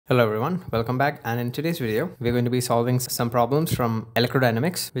Hello everyone, welcome back, and in today's video we're going to be solving some problems from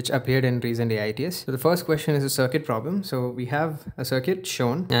electrodynamics which appeared in recent AITS. So the first question is a circuit problem. So we have a circuit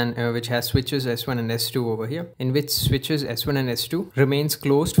shown and which has switches S1 and S2 over here, in which switches S1 and S2 remains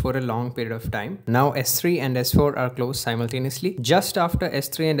closed for a long period of time. Now S3 and S4 are closed simultaneously. Just after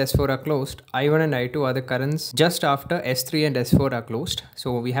S3 and S4 are closed, I1 and I2 are the currents just after S3 and S4 are closed.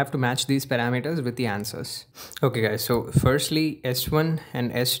 So we have to match these parameters with the answers. Okay guys, so firstly S1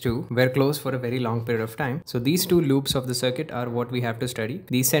 and S2 were closed for a very long period of time. So these two loops of the circuit are what we have to study.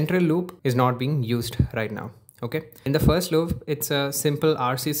 The central loop is not being used right now. Okay, in the first loop, it's a simple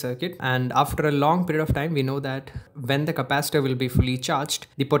RC circuit, and after a long period of time, we know that when the capacitor will be fully charged,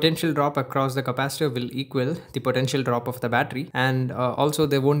 the potential drop across the capacitor will equal the potential drop of the battery, and also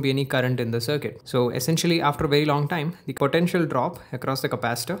there won't be any current in the circuit. So essentially, after a very long time, the potential drop across the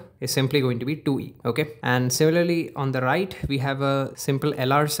capacitor is simply going to be 2E. Okay, and similarly on the right, we have a simple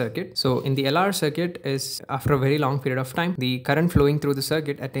LR circuit. So in the LR circuit is after a very long period of time, the current flowing through the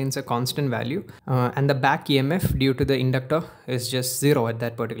circuit attains a constant value, and the back EMF due to the inductor is just 0 at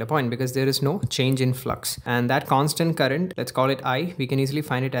that particular point because there is no change in flux. And that constant current, let's call it I, we can easily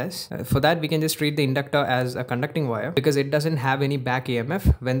find it as, for that we can just treat the inductor as a conducting wire because it doesn't have any back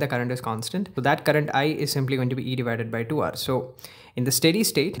EMF when the current is constant. So that current I is simply going to be E divided by 2R. So in the steady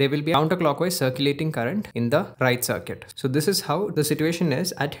state, there will be a counterclockwise circulating current in the right circuit. So this is how the situation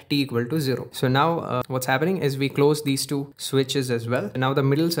is at t equal to 0. So now what's happening is we close these two switches as well. Now the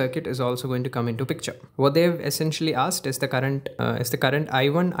middle circuit is also going to come into picture. What they've essentially asked is the current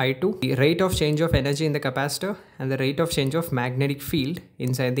I1, I2, the rate of change of energy in the capacitor, and the rate of change of magnetic field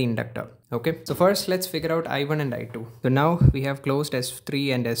inside the inductor. Okay, so first let's figure out I1 and I2. So now we have closed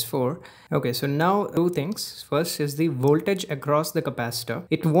S3 and S4. Okay, so now two things. First is the voltage across the capacitor.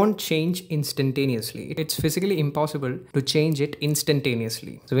 It won't change instantaneously. It's physically impossible to change it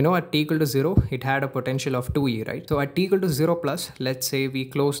instantaneously. So we know at t equal to 0, it had a potential of 2E, right? So at t equal to 0 plus, let's say we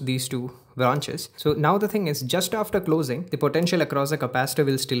close these two branches. So now the thing is, just after closing, the potential across the capacitor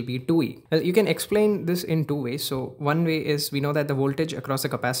will still be 2E. Well, you can explain this in two ways. So one way is we know that the voltage across the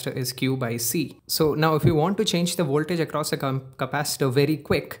capacitor is Q by C. So now if you want to change the voltage across the capacitor very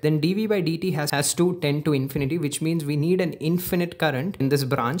quick, then dV by dt has to tend to infinity, which means we need an infinite current in this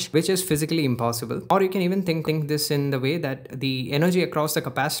branch, which is physically impossible. Or you can even think this in the way that the energy across the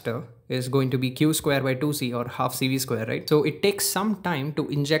capacitor is going to be Q square by 2C or half CV square, right? So it takes some time to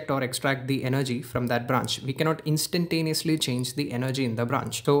inject or extract the energy from that branch. We cannot instantaneously change the energy in the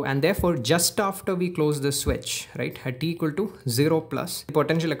branch. So, and therefore just after we close the switch, right, at t equal to 0 plus, the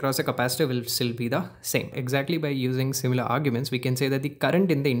potential across the capacitor will still be the same. Exactly by using similar arguments, we can say that the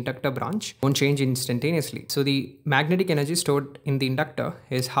current in the inductor branch won't change instantaneously. So the magnetic energy stored in the inductor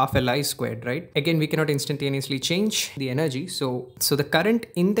is half Li squared, right? Again, we cannot instantaneously change the energy. So the current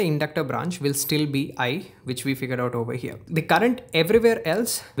in the inductor branch will still be I, which we figured out over here. The current everywhere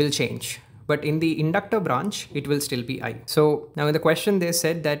else will change, but in the inductor branch, it will still be I. So now in the question, they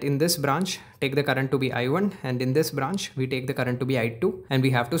said that in this branch, take the current to be I1, and in this branch, we take the current to be I2, and we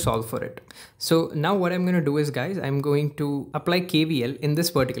have to solve for it. So now what I'm going to do is, guys, I'm going to apply KVL in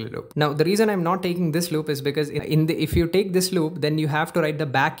this particular loop. Now, the reason I'm not taking this loop is because if you take this loop, then you have to write the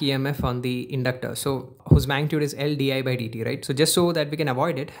back EMF on the inductor. So whose magnitude is L di by dt, right? So just so that we can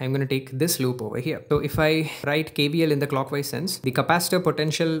avoid it, I'm going to take this loop over here. So if I write KVL in the clockwise sense, the capacitor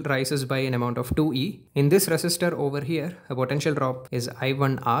potential rises by an amount of 2E. In this resistor over here, a potential drop is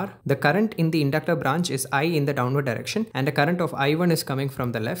I1R. The current in the inductor branch is I in the downward direction, and the current of I1 is coming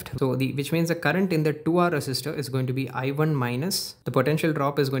from the left. So which means the current in the 2R resistor is going to be I1 minus, the potential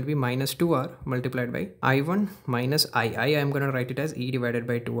drop is going to be minus 2R multiplied by I1 minus I am going to write it as E divided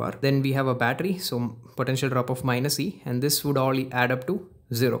by 2R. Then we have a battery, so potential drop of minus E, and this would all add up to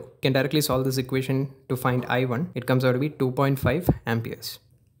 0. You can directly solve this equation to find I1. It comes out to be 2.5 amperes.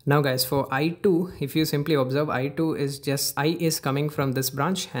 Now guys, for I2, if you simply observe, I2 is just I is coming from this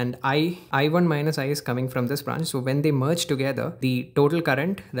branch and I1 minus I is coming from this branch. So when they merge together, the total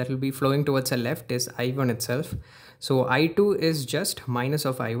current that will be flowing towards the left is I1 itself. So I2 is just minus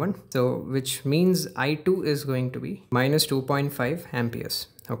of I1. So which means I2 is going to be minus 2.5 amperes.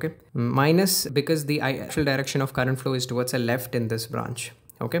 Okay, minus because the actual direction of current flow is towards the left in this branch.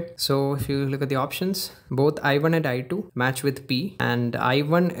 Okay, so if you look at the options, both I1 and I2 match with P, and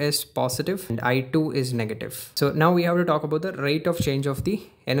I1 is positive and I2 is negative. So now we have to talk about the rate of change of the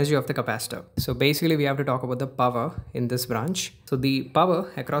energy of the capacitor. So basically we have to talk about the power in this branch. So the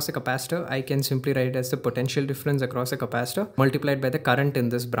power across the capacitor, I can simply write it as the potential difference across the capacitor multiplied by the current in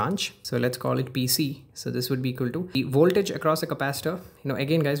this branch. So let's call it PC. So this would be equal to the voltage across the capacitor.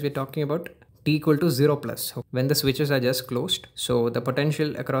 Again guys, we're talking about t equal to 0 plus, when the switches are just closed. So the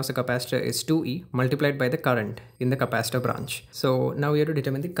potential across the capacitor is 2E multiplied by the current in the capacitor branch. So now we have to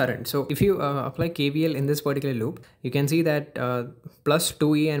determine the current. So if you apply KVL in this particular loop, you can see that plus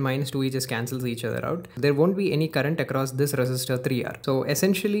 2E and minus 2E just cancels each other out. There won't be any current across this resistor 3R. So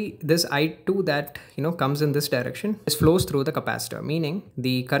essentially this I2 that comes in this direction flows through the capacitor, meaning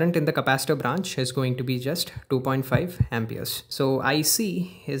the current in the capacitor branch is going to be just 2.5 amperes. So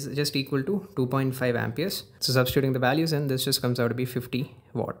IC is just equal to 2.5 amperes. So substituting the values in, this just comes out to be 50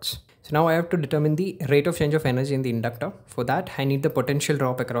 watts. So now I have to determine the rate of change of energy in the inductor. For that, I need the potential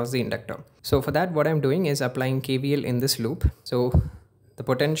drop across the inductor. So for that, what I'm doing is applying KVL in this loop. So the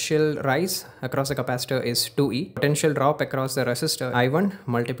potential rise across the capacitor is 2E. Potential drop across the resistor I1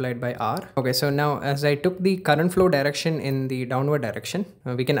 multiplied by R. Okay, so now as I took the current flow direction in the downward direction,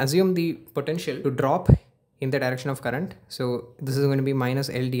 we can assume the potential to drop in the direction of current. So this is going to be minus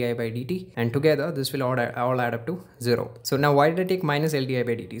LdI by dt, and together this will all add up to 0. So now why did I take minus LdI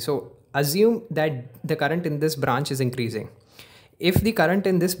by dt? So assume that the current in this branch is increasing. If the current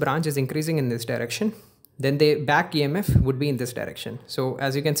in this branch is increasing in this direction, then the back EMF would be in this direction. So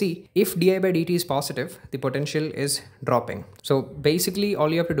as you can see, if di by dt is positive, the potential is dropping. So basically all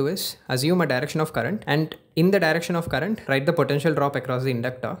you have to do is assume a direction of current, and in the direction of current, write the potential drop across the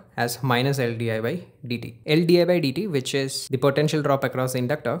inductor as minus LdI by dt. LdI by dt, which is the potential drop across the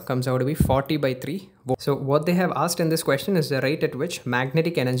inductor, comes out to be 40 by 3 volts. So what they have asked in this question is the rate at which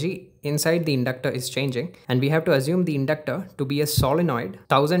magnetic energy inside the inductor is changing, and we have to assume the inductor to be a solenoid,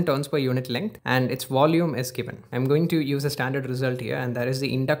 1000 turns per unit length, and its volume is given. I'm going to use a standard result here, and that is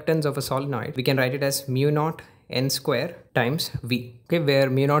the inductance of a solenoid. We can write it as mu naught n square times V, okay, where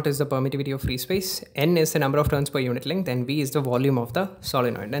mu naught is the permittivity of free space, n is the number of turns per unit length, and V is the volume of the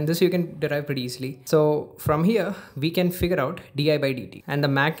solenoid, and this you can derive pretty easily. So from here we can figure out di by dt, and the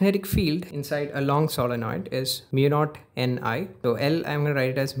magnetic field inside a long solenoid is mu naught ni. So L I'm going to write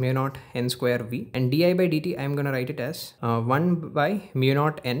it as mu naught n square V, and di by dt I'm going to write it as 1 by mu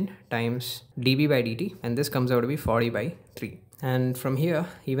naught n times dB by dt, and this comes out to be 40 by 3. And from here,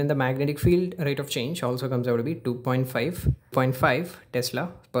 even the magnetic field rate of change also comes out to be 2.5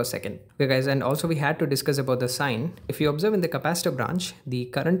 Tesla per second. Okay guys, and also we had to discuss about the sign. If you observe in the capacitor branch, the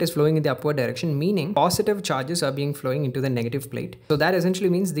current is flowing in the upward direction, meaning positive charges are being flowing into the negative plate. So that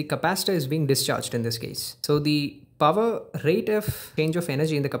essentially means the capacitor is being discharged in this case. So the power rate of change of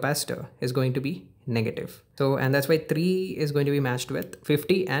energy in the capacitor is going to be negative. So, and that's why 3 is going to be matched with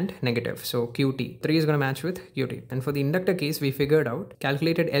 50 and negative. So QT, 3 is going to match with QT. And for the inductor case, we figured out,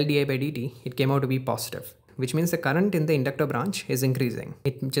 calculated LdI by dt, it came out to be positive, which means the current in the inductor branch is increasing.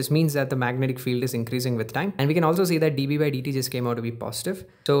 It just means that the magnetic field is increasing with time. And we can also see that dB by dt just came out to be positive.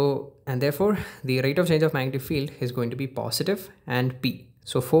 So, and therefore the rate of change of magnetic field is going to be positive and P.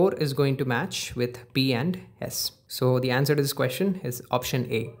 So 4 is going to match with P and S. So the answer to this question is option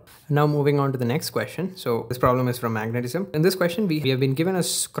A. Now moving on to the next question. So this problem is from magnetism. In this question, we have been given a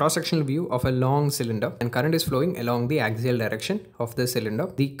cross-sectional view of a long cylinder, and current is flowing along the axial direction of the cylinder.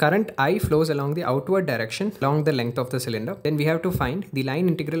 The current I flows along the outward direction along the length of the cylinder. Then we have to find the line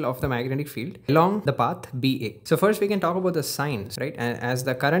integral of the magnetic field along the path BA. So first we can talk about the signs, right? And as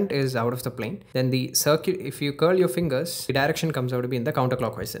the current is out of the plane, then the circuit, if you curl your fingers, the direction comes out to be in the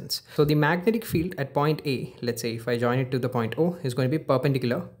counterclockwise sense. So the magnetic field at point A, let's say if I join it to the point O, is going to be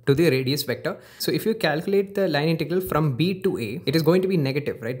perpendicular to the radius vector. So if you calculate the line integral from B to A, it is going to be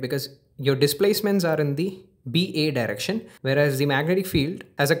negative, right? Because your displacements are in the BA direction, whereas the magnetic field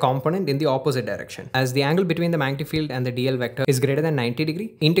has a component in the opposite direction. As the angle between the magnetic field and the dl vector is greater than 90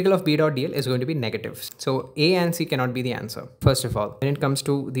 degree, integral of B dot dl is going to be negative. So A and C cannot be the answer. First of all, when it comes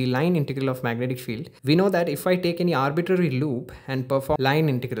to the line integral of magnetic field, we know that if I take any arbitrary loop and perform line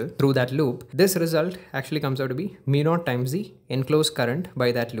integral through that loop, this result actually comes out to be mu naught times the enclosed current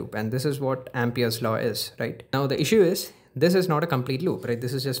by that loop. And this is what Ampere's law is, right? Now the issue is, this is not a complete loop, right?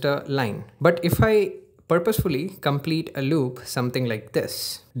 This is just a line. But if I purposefully complete a loop something like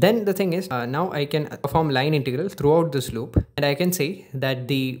this, then the thing is, now I can perform line integral throughout this loop, and I can say that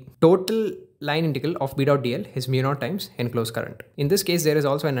the total line integral of B dot dl is mu naught times enclosed current. In this case, there is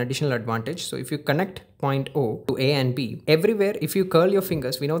also an additional advantage. So if you connect point O to A and B, everywhere, if you curl your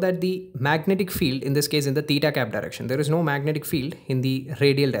fingers, we know that the magnetic field, in this case in the theta cap direction, there is no magnetic field in the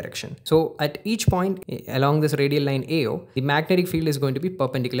radial direction. So at each point along this radial line AO, the magnetic field is going to be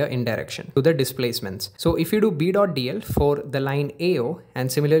perpendicular in direction to the displacements. So if you do B dot dl for the line AO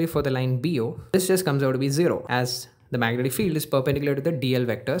and similarly for the line BO, this just comes out to be 0, as the magnetic field is perpendicular to the dl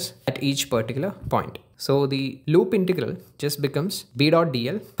vectors at each particular point. So the loop integral just becomes B dot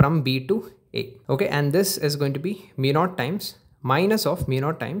dl from B to A. Okay, and this is going to be mu naught times minus of mu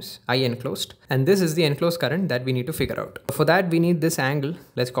naught times I enclosed, and this is the enclosed current that we need to figure out. For that we need this angle,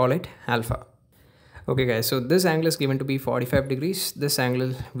 let's call it alpha. Okay guys, so this angle is given to be 45 degrees. This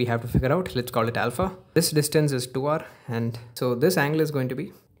angle we have to figure out, let's call it alpha. This distance is 2r, and so this angle is going to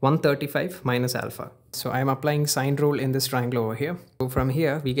be 135 minus alpha. So I'm applying sine rule in this triangle over here. So from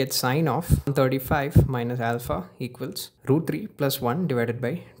here we get sine of 135 minus alpha equals root 3 plus 1 divided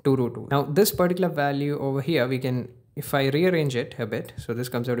by 2 root 2. Now this particular value over here, we can, if I rearrange it a bit, so this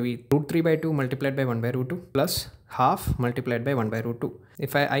comes out to be root 3 by 2 multiplied by 1 by root 2 plus half multiplied by 1 by root 2.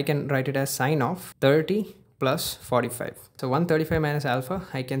 If I can write it as sine of 30 plus 45. So 135 minus alpha,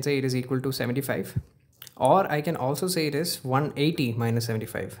 I can say it is equal to 75. Or I can also say it is 180 minus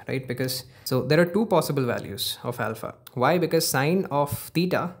 75, right? Because, so there are two possible values of alpha. Why? Because sine of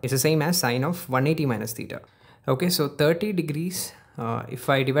theta is the same as sine of 180 minus theta. Okay, so 30 degrees, if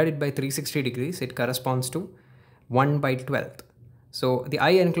I divide it by 360 degrees, it corresponds to 1 by 12th. So the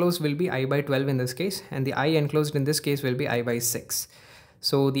I enclosed will be I by 12 in this case, and the I enclosed in this case will be I by 6.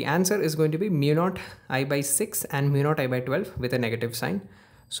 So the answer is going to be mu naught I by 6 and mu naught I by 12 with a negative sign.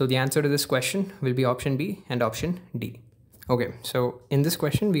 So the answer to this question will be option B and option D. Okay, so in this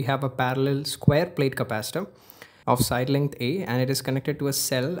question we have a parallel square plate capacitor of side length A, and it is connected to a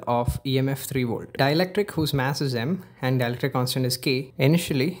cell of EMF 3 volt. Dielectric whose mass is M and dielectric constant is K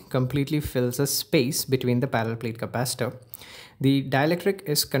initially completely fills a space between the parallel plate capacitor. The dielectric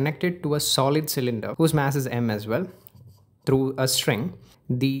is connected to a solid cylinder whose mass is M as well through a string.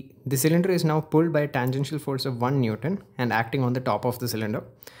 The cylinder is now pulled by a tangential force of 1 Newton and acting on the top of the cylinder.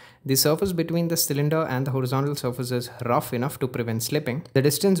 The surface between the cylinder and the horizontal surface is rough enough to prevent slipping. The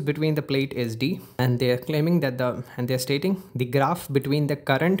distance between the plate is D, and they are claiming that they are stating the graph between the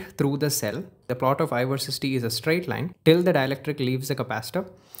current through the cell, the plot of I versus T is a straight line till the dielectric leaves the capacitor.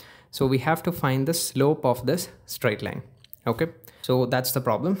 So we have to find the slope of this straight line. Okay, so that's the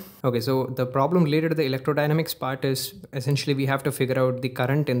problem. Okay, so the problem related to the electrodynamics part is essentially we have to figure out the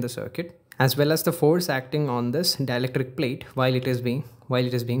current in the circuit as well as the force acting on this dielectric plate while it is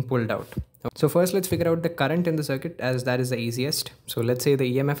being pulled out. So first let's figure out the current in the circuit, as that is the easiest. So let's say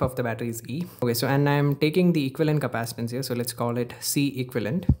the EMF of the battery is E. Okay, so and I'm taking the equivalent capacitance here, so let's call it C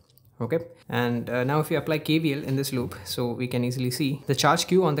equivalent. Okay, and now if we apply KVL in this loop, so we can easily see the charge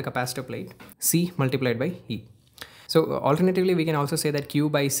Q on the capacitor plate, C multiplied by E. So alternatively, we can also say that Q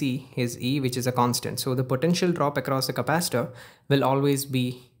by C is E, which is a constant. So the potential drop across the capacitor will always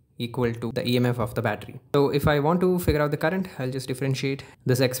be equal to the EMF of the battery. So if I want to figure out the current, I'll just differentiate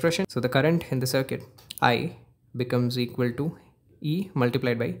this expression. So the current in the circuit, I, becomes equal to E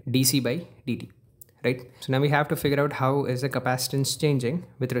multiplied by DC by dt, right? So now we have to figure out how is the capacitance changing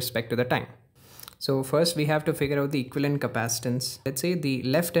with respect to the time. So first we have to figure out the equivalent capacitance. Let's say the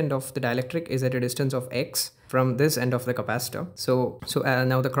left end of the dielectric is at a distance of x from this end of the capacitor. So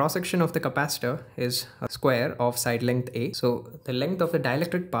now the cross section of the capacitor is a square of side length A. So the length of the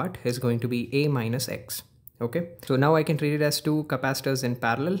dielectric part is going to be A minus x. Okay. So now I can treat it as two capacitors in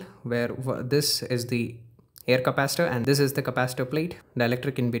parallel, where this is the air capacitor and this is the capacitor plate,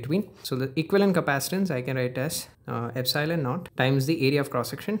 dielectric in between. So the equivalent capacitance I can write as epsilon naught times the area of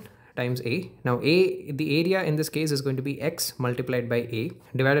cross section times A. Now the area in this case is going to be x multiplied by A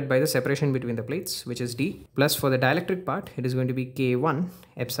divided by the separation between the plates, which is D, plus for the dielectric part it is going to be K1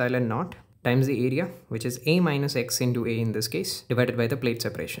 epsilon naught times the area, which is A minus x into A in this case, divided by the plate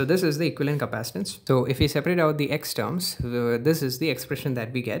separation. So this is the equivalent capacitance. So if we separate out the x terms, this is the expression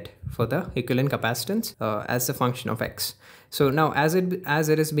that we get for the equivalent capacitance as a function of x. So now as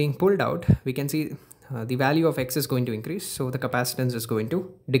it is being pulled out, we can see the value of x is going to increase, so the capacitance is going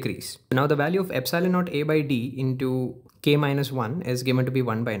to decrease. Now the value of epsilon naught A by D into K minus 1 is given to be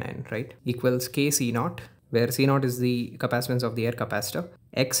 1 by 9, right? Equals K C naught, where C naught is the capacitance of the air capacitor,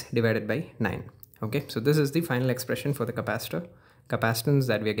 x divided by 9. Okay, so this is the final expression for the capacitance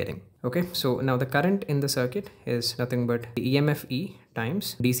that we are getting. Okay, so now the current in the circuit is nothing but the EMF E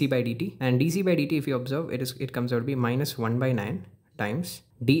times DC by dt, and DC by dt, if you observe, it comes out to be minus 1 by 9 times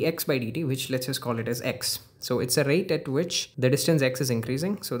dx by dt, which let's just call it as x. So it's a rate at which the distance x is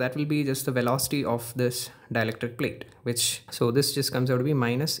increasing, so that will be just the velocity of this dielectric plate, which, so this just comes out to be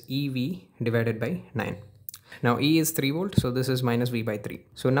minus EV divided by 9. Now E is 3 volt, so this is minus V by 3.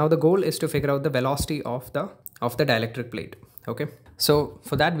 So now the goal is to figure out the velocity of the dielectric plate. Okay, so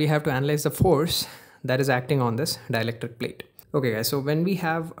for that we have to analyze the force that is acting on this dielectric plate. Okay guys, so when we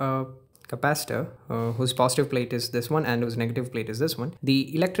have a capacitor whose positive plate is this one and whose negative plate is this one,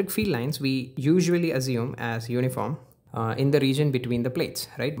 the electric field lines we usually assume as uniform in the region between the plates,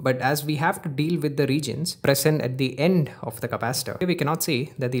 right? But as we have to deal with the regions present at the end of the capacitor, we cannot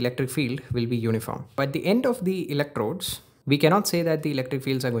say that the electric field will be uniform. But at the end of the electrodes, we cannot say that the electric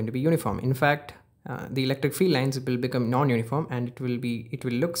fields are going to be uniform. In fact, the electric field lines will become non-uniform, and it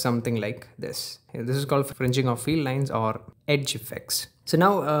will look something like this. This is called fringing of field lines or edge effects. So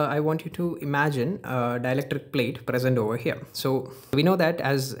now I want you to imagine a dielectric plate present over here. So we know that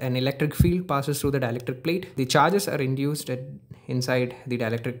as an electric field passes through the dielectric plate, the charges are induced inside the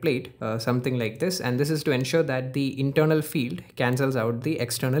dielectric plate, something like this, and this is to ensure that the internal field cancels out the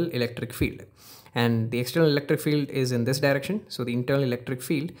external electric field. And the external electric field is in this direction, so the internal electric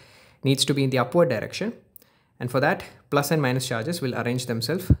field needs to be in the upward direction, and for that plus and minus charges will arrange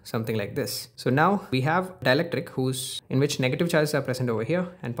themselves something like this. So now we have dielectric in which negative charges are present over here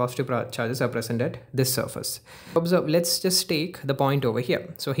and positive charges are present at this surface. Observe, let's just take the point over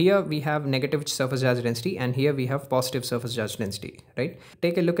here. So here we have negative surface charge density and here we have positive surface charge density, right?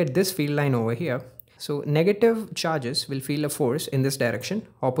 Take a look at this field line over here. So negative charges will feel a force in this direction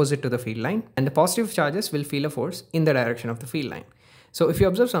opposite to the field line, and the positive charges will feel a force in the direction of the field line. So if you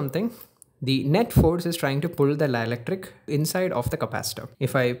observe something, the net force is trying to pull the dielectric inside of the capacitor.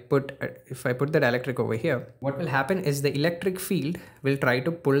 If I put the dielectric over here, what will happen is the electric field will try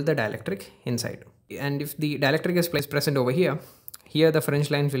to pull the dielectric inside. And if the dielectric is present over here, the fringe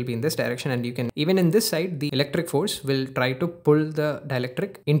lines will be in this direction, and you can even in this side the electric force will try to pull the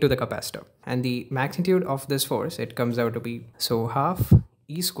dielectric into the capacitor. And the magnitude of this force, it comes out to be half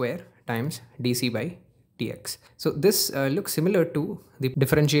E square times dC by dx. So this looks similar to the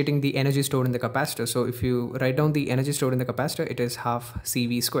differentiating the energy stored in the capacitor. So if you write down the energy stored in the capacitor, it is half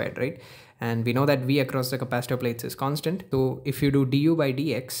CV squared, right? And we know that V across the capacitor plates is constant. So if you do du by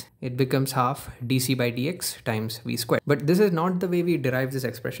dx, it becomes half dc by dx times V squared. But this is not the way we derive this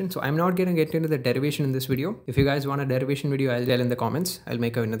expression. So I'm not going to get into the derivation in this video. If you guys want a derivation video, I'll tell in the comments. I'll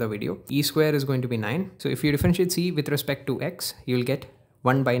make another video. E square is going to be 9. So if you differentiate C with respect to x, you'll get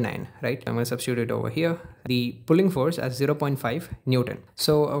 1 by 9, right? I'm going to substitute it over here. The pulling force as 0.5 Newton.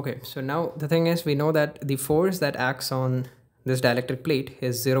 So, okay. So now the thing is, we know that the force that acts on this dielectric plate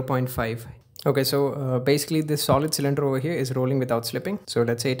is 0.5. Okay, so basically this solid cylinder over here is rolling without slipping. So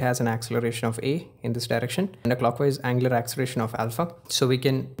let's say it has an acceleration of A in this direction and a clockwise angular acceleration of alpha. So we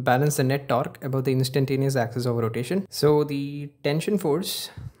can balance the net torque about the instantaneous axis of rotation. So the tension force,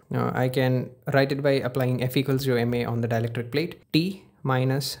 I can write it by applying F equals to ma on the dielectric plate. T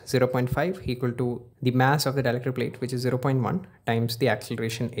minus 0.5 equal to the mass of the dielectric plate, which is 0.1 times the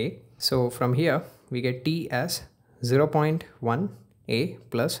acceleration A. So from here we get T as 0.1 A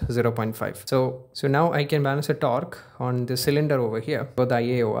plus 0.5. So now I can balance the torque on the cylinder over here for the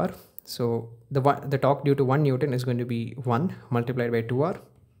IAOR. So the torque due to 1 Newton is going to be 1 multiplied by 2R.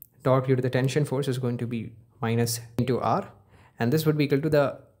 Torque due to the tension force is going to be minus into R, and this would be equal to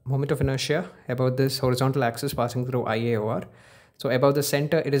the moment of inertia about this horizontal axis passing through IAOR. So above the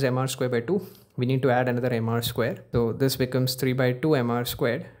center, it is mr square by 2. We need to add another mr square. So this becomes 3 by 2 mr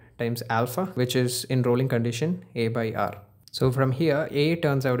squared times alpha, which is in rolling condition A by R. So from here, A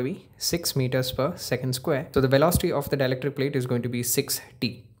turns out to be 6 meters per second square. So the velocity of the dielectric plate is going to be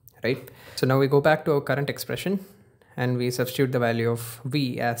 6t, right? So now we go back to our current expression and we substitute the value of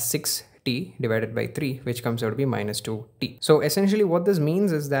V as 6t divided by 3, which comes out to be minus 2t. So essentially what this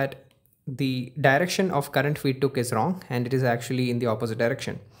means is that the direction of current we took is wrong, and it is actually in the opposite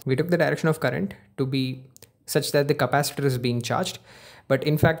direction. We took the direction of current to be such that the capacitor is being charged, but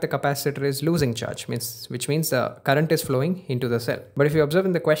in fact the capacitor is losing charge, which means the current is flowing into the cell. But if you observe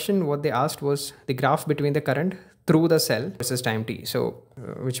in the question, what they asked was the graph between the current through the cell versus time t. So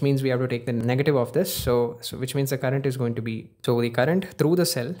which means we have to take the negative of this. So which means the current is going to be, so the current through the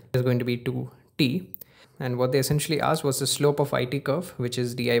cell is going to be 2t. And what they essentially asked was the slope of IT curve, which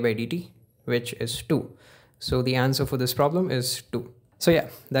is di by dt, which is 2. So the answer for this problem is 2. So yeah,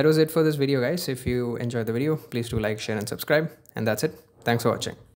 that was it for this video, guys. If you enjoyed the video, please do like, share and subscribe. And that's it. Thanks for watching.